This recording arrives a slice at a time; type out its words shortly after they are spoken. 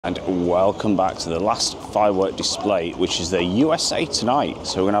And welcome back to the last firework display, which is the USA tonight.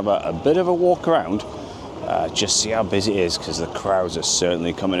 So we're going to have a bit of a walk around, just see how busy it is, because the crowds are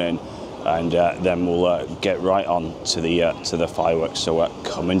certainly coming in, and then we'll get right on to the fireworks. So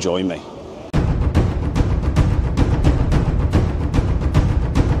come and join me.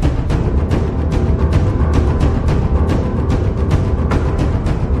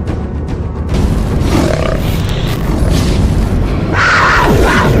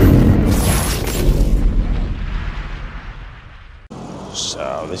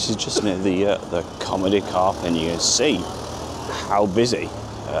 So this is just near the comedy carpet, and you can see how busy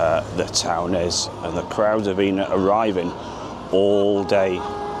the town is, and the crowds have been arriving all day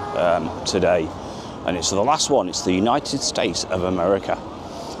today, and it's the last one. It's the United States of America,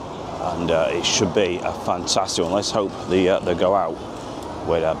 and it should be a fantastic one. Let's hope they go out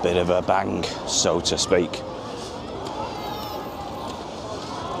with a bit of a bang, so to speak.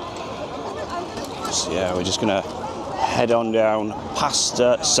 So yeah, we're just gonna head on down past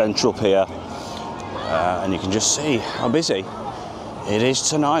Central Pier, and you can just see how busy it is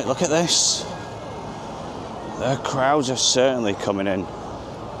tonight. Look at this. The crowds are certainly coming in,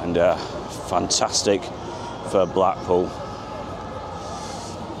 and fantastic for Blackpool.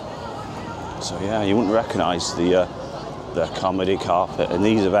 So yeah, you wouldn't recognise the comedy carpet, and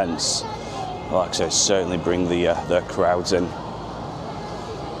these events, like I said, certainly bring the crowds in.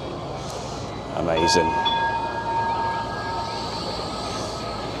 Amazing.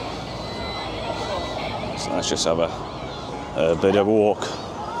 Let's just have a bit of a walk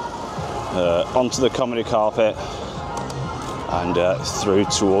onto the comedy carpet and through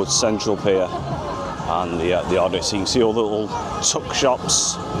towards Central Pier and the Odyssey. You can see all the little tuck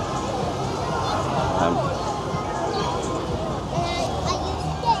shops.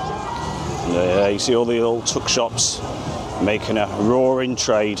 You see all the little tuck shops making a roaring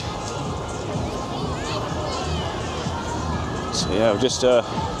trade. So yeah, we'll just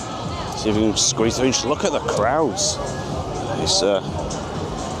see if we can squeeze through. Just look at the crowds. It's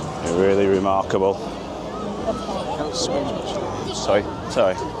really remarkable. Sorry.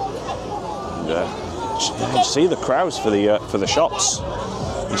 And, you see the crowds for the shops.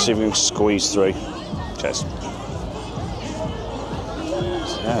 Let's see if we can squeeze through. Cheers.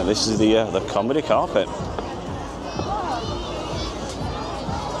 So, yeah, this is the comedy carpet.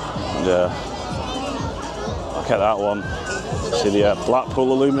 And look at that one. See the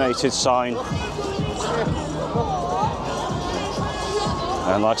Blackpool illuminated sign.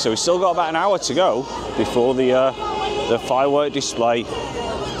 And like I said, we've still got about an hour to go before the firework display.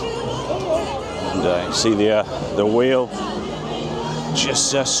 And you see the wheel,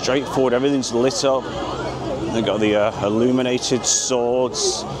 just straightforward. Everything's lit up. They've got the illuminated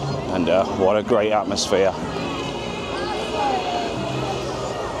swords, and what a great atmosphere.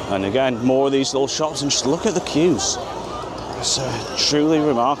 And again, more of these little shops, and just look at the queues. It's truly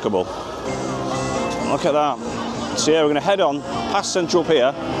remarkable. Look at that. So yeah, we're going to head on past Central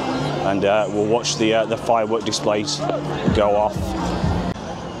Pier, and we'll watch the firework displays go off.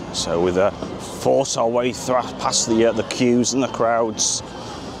 So we'll force our way past the queues and the crowds,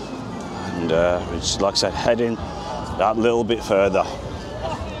 and just, like I said, heading that little bit further.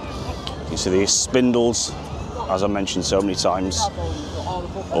 You see these spindles, as I mentioned so many times,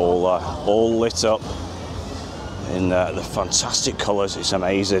 all lit up in the fantastic colours. It's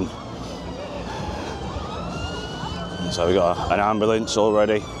amazing. So we've got an ambulance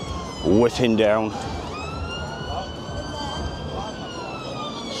already whipping down.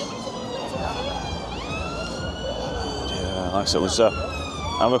 Yeah, like I said, let's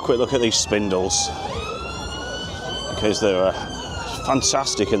have a quick look at these spindles, because they're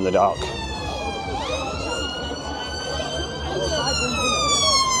fantastic in the dark.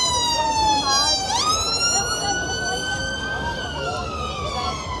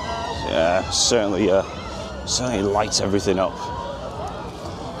 Yeah, certainly lights everything up.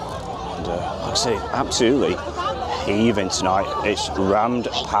 And like I say, absolutely heaving tonight. It's rammed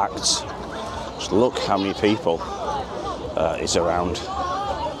packed. Just look how many people is around.